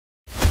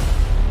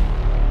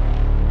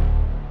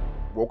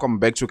welcome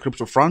back to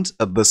Crypto Front.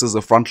 This is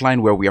the front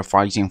line where we are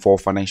fighting for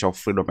financial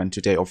freedom, and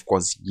today, of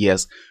course,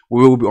 yes,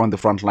 we will be on the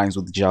front lines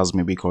with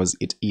JASMY because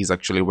it is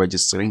actually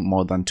registering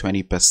more than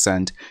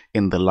 20%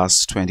 in the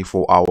last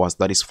 24 hours.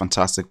 That is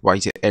fantastic,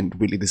 right? And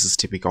really, this is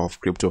typical of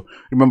crypto.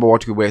 Remember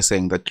what we were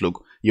saying, that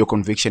look, your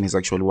conviction is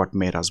actually what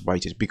made us buy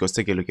it, because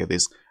take a look at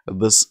this.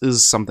 This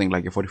is something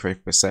like a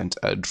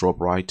 45% drop,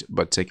 right?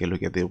 But take a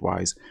look at the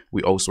rise.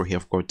 We also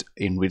have got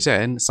in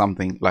return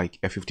something like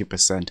a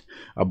 50%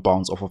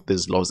 bounce off of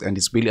these lows, and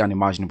it's really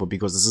unimaginable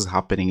because this is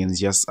happening in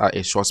just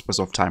a short space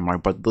of time,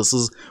 right? But this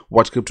is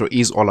what crypto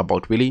is all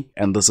about, really,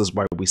 and this is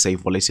why we say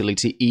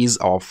volatility is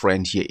our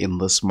friend here in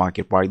this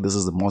market, right? This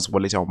is the most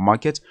volatile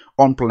market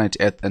on planet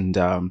Earth, and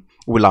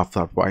we love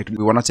that, right?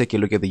 We want to take a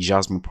look at the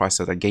JASMY price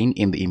chart again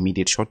in the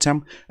immediate short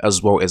term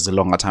as well as the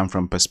longer time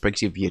frame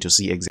perspective here to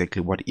see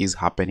exactly what is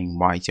happening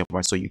right here,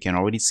 right? So you can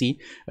already see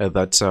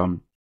that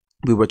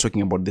we were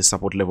talking about this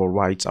support level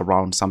right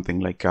around something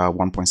like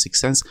 1.6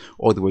 cents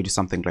all the way to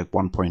something like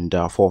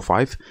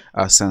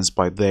 1.45 cents.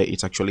 By there,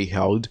 it actually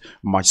held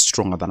much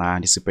stronger than I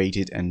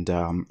anticipated, and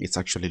it's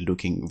actually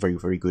looking very,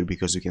 very good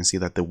because you can see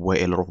that there were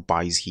a lot of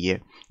buys here.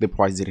 The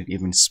price didn't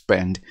even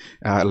spend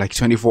like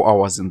 24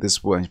 hours in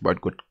this range, but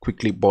got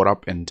quickly bought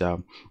up, and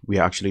we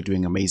are actually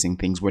doing amazing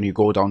things. When you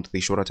go down to the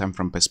shorter time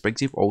from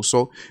perspective,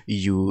 also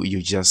you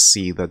just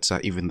see that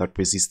even that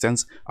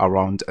resistance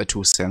around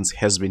 2 cents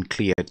has been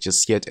cleared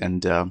just yet, and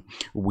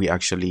we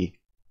actually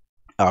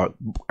are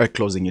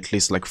closing at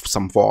least like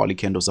some 4-hourly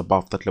candles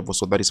above that level.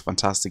 So that is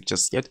fantastic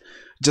just yet.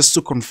 Just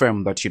to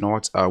confirm that, you know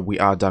what, we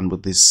are done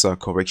with this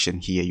correction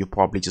here. You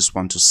probably just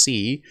want to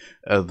see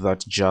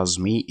that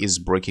JASMY is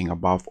breaking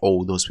above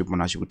all those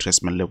Fibonacci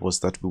retracement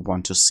levels that we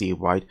want to see,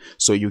 right?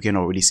 So you can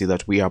already see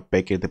that we are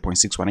back at the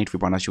 0.618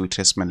 Fibonacci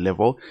retracement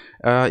level.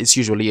 It's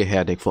usually a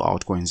headache for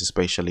altcoins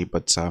especially,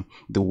 but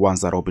the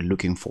ones that I'll be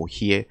looking for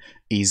here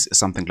is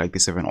something like the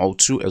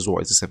 702 as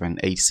well as the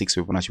 786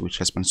 Fibonacci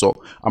retracement. So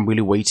I'm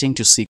really waiting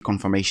to see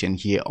confirmation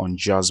here on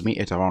JASMY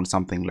at around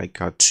something like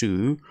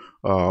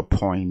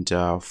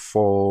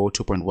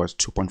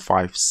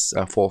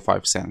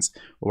 2.45 cents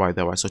right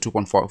there, right? So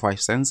 2.45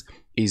 cents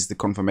is the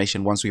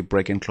confirmation once we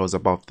break and close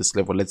above this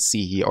level. Let's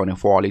see here on a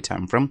 4-hourly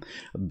time frame,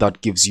 that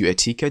gives you a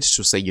ticket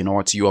to say, you know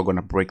what, you are going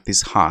to break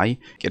this high,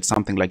 get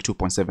something like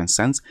 2.7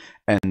 cents,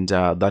 and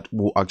that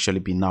will actually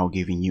be now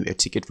giving you a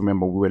ticket.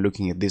 Remember, we were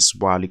looking at this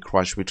wildly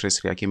crash retrace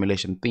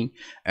reaccumulation thing,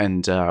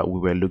 and we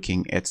were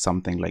looking at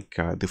something like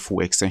the full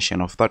extension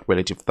of that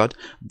relative to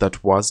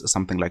that was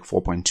something like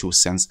 4.2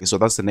 cents. So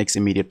that's the next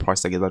immediate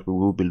price target that we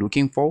will be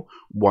looking for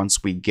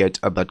once we get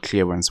that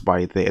clearance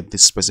by there at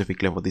this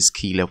specific level, this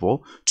key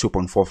level,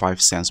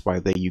 2.45 cents. By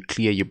there, you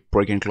clear, you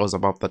break and close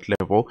above that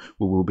level,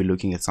 we will be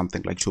looking at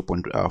something like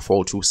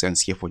 2.42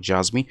 cents here for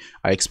JASMY.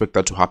 I expect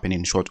that to happen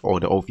in short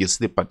order,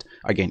 obviously, but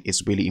again,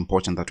 it's really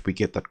important that we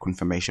get that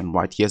confirmation,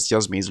 right? Yes,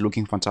 JASMY is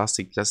looking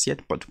fantastic just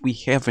yet, but we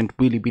haven't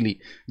really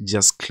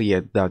just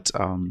cleared that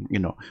you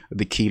know,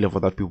 the key level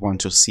that we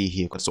want to see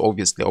here. So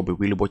obviously, I'll be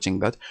really watching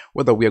that,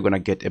 whether we are going to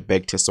get a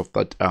back test of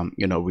that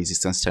you know,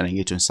 resistance, turning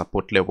it to a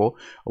support level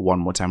one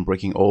more time,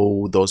 breaking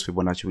all those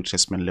Fibonacci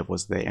retracement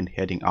levels there and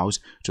heading out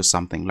to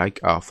something like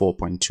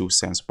 4.2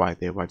 cents by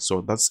there, right?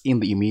 So that's in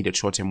the immediate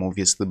short term,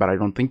 obviously, but I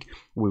don't think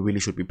we really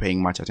should be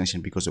paying much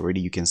attention because already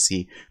you can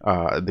see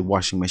the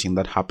washing machine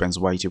that happens,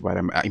 right?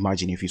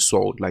 Imagine if you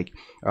sold like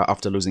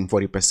after losing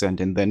 40%,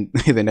 and then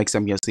the next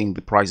time you're seeing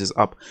the prices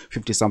up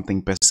 50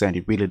 something percent,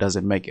 it really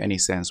doesn't make any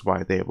sense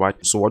right there, right?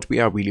 So what we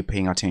are really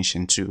paying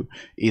attention to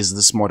is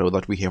this model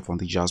that we have on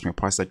the JASMY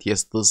price, that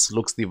yes, this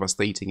looks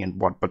devastating and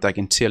what, but I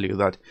can tell you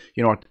that,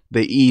 you know what,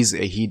 there is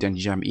a hidden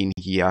gem in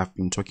here. I've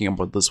been talking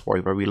about this for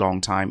a very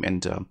long time,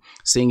 and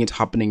seeing it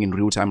happening in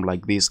real time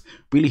like this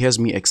really has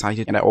me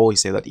excited. And I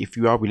always say that if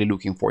you are really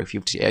looking for a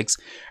 50x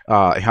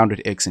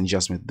 100x in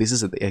JASMY, this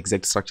is the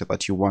exact structure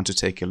that you want to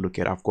take a look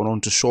at. I've gone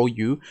on to show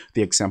you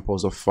the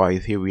examples of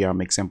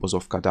Ethereum, examples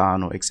of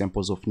Cardano,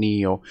 examples of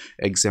Neo,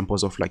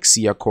 examples of like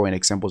Sia coin,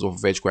 examples of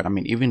Vergecoin. I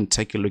mean, even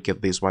take a look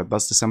at this, right?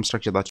 That's the same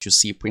structure that you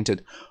see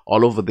printed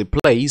all over the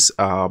place,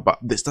 but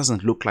this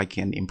doesn't look like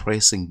an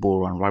impressive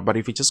bull run, right? But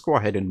if you just go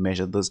ahead and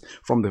measure this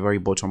from the very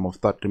bottom of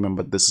that,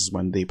 remember, this is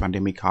when the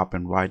pandemic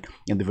happened, right?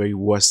 In the very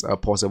worst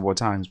possible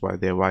times right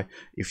there, right?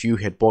 If you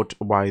had bought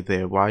right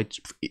there, right,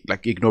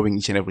 like ignoring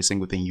each and every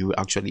single thing, you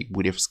actually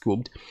would have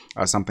scooped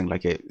something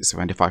like a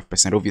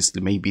 75%.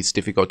 Obviously, maybe it's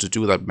difficult to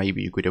do that.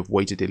 Maybe you could have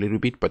waited a little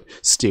bit, but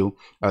still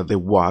there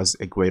was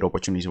a great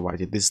opportunity right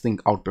there. This thing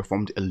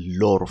outperformed a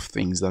lot of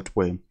things that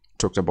were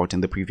talked about in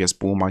the previous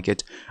bull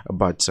market,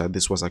 but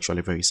this was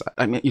actually very sad.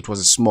 I mean, it was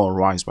a small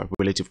rise, but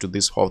relative to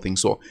this whole thing.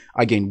 So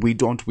again, we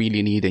don't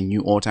really need a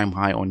new all-time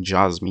high on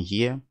JASMY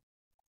here.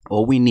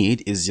 all we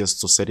need is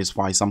just to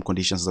satisfy some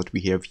conditions that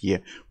we have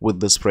here with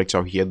this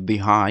breakdown here. The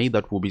high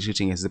that we'll be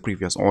treating as the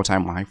previous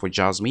all-time high for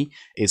JASMY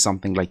is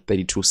something like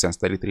 32 cents,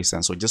 33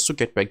 cents. So just to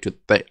get back to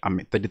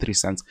 33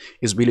 cents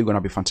is really going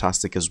to be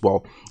fantastic as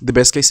well. The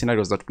best case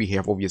scenarios that we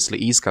have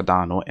obviously is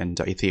Cardano and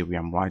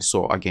Ethereum, right?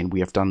 So again, we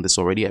have done this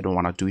already. I don't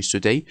want to do it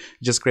today.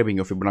 Just grabbing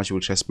your Fibonacci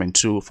retracement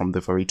tool from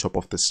the very top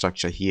of the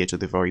structure here to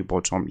the very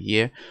bottom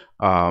here.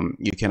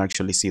 You can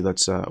actually see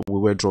that we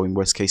were drawing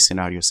worst case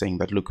scenario, saying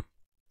that, look,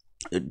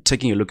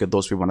 taking a look at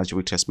those Fibonacci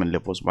retracement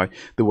levels, right?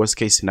 The worst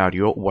case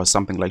scenario was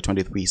something like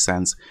 23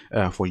 cents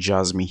for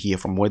JASMY here.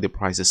 From where the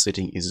price is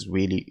sitting is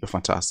really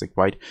fantastic,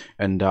 right?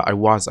 And I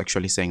was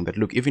actually saying that,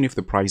 look, even if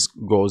the price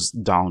goes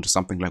down to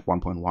something like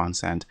 1.1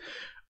 cent,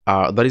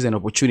 that is an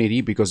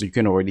opportunity, because you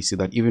can already see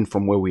that even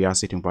from where we are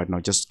sitting right now,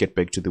 just get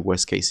back to the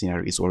worst case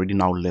scenario, it's already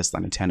now less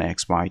than a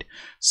 10x, right?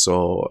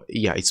 So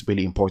yeah, it's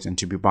really important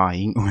to be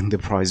buying when the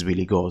price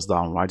really goes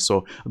down, right?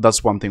 So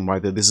that's one thing,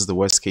 right? That this is the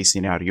worst case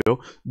scenario.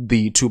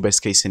 The two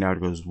best case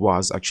scenarios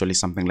was actually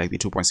something like the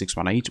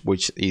 2.618,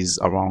 which is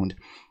around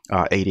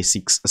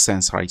 86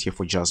 cents right here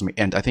for JASMY,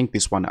 and I think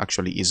this one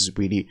actually is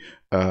really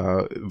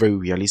very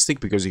realistic,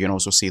 because you can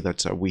also see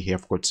that we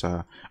have got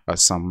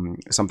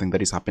something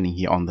that is happening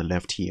here on the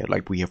left here,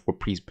 like we have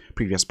got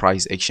previous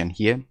price action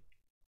here.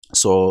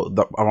 So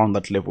around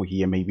that level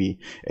here, maybe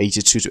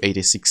 82 to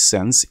 86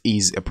 cents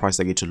is a price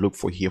target to look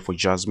for here for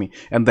JASMY.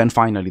 And then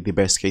finally, the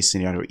best case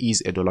scenario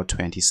is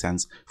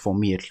 $1.20 for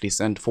me at least.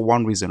 And for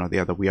one reason or the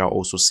other, we are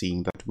also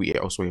seeing that we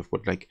also have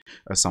got like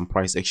some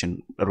price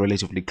action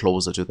relatively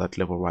closer to that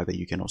level. Rather,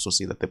 you can also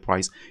see that the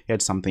price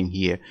had something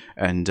here,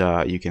 and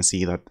you can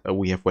see that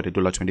we have got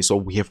 $1.20. So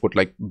we have got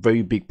like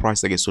very big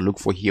price targets to look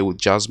for here with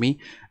JASMY.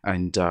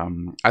 And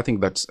I think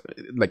that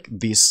like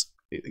this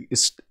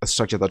is a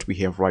structure that we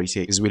have right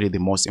here is really the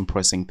most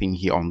impressive thing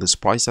here on this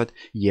price chart.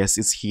 Yes,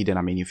 it's hidden.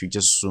 I mean, if you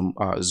just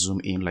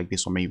zoom in like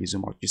this, or maybe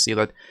zoom out, you see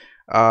that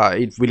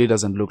it really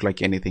doesn't look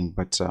like anything,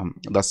 but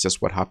that's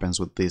just what happens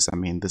with this. I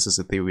mean, this is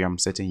Ethereum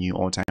setting new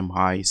all-time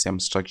high, same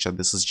structure.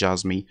 This is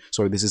JASMY,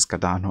 sorry, this is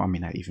Cardano. I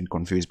mean, I even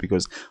confused,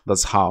 because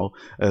that's how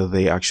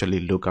they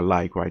actually look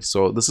alike, right?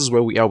 So this is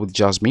where we are with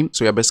JASMY.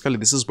 So yeah, basically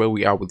this is where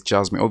we are with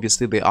JASMY.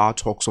 Obviously there are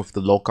talks of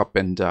the lockup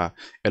and a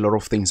lot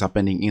of things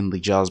happening in the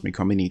JASMY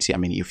community. I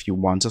mean, if you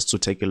want us to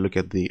take a look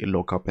at the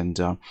lockup and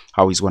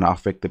how it's going to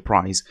affect the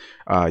price,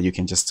 you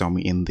can just tell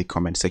me in the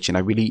comment section. I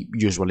really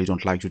usually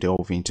don't like to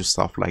delve into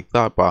stuff like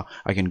that, but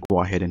I can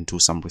go ahead and do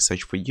some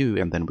research for you,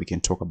 and then we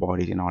can talk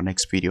about it in our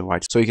next video,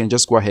 right? So you can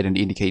just go ahead and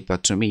indicate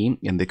that to me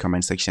in the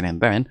comment section,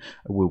 and then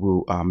we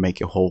will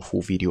make a whole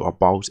full video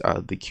about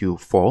the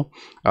Q4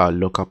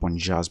 lockup on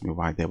JASMY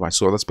right there, right?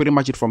 So that's pretty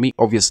much it for me.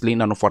 Obviously,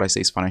 none of what I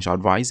say is financial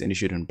advice, and you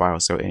shouldn't buy or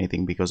sell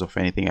anything because of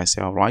anything I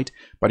say, all right?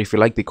 But if you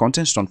like the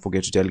content, don't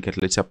forget to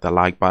delicately tap the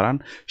like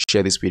button,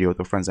 share this video with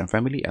your friends and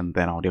family, and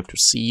then I'll have to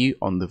see you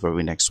on the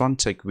very next one.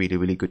 Take really,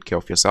 really good care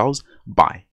of yourselves. Bye.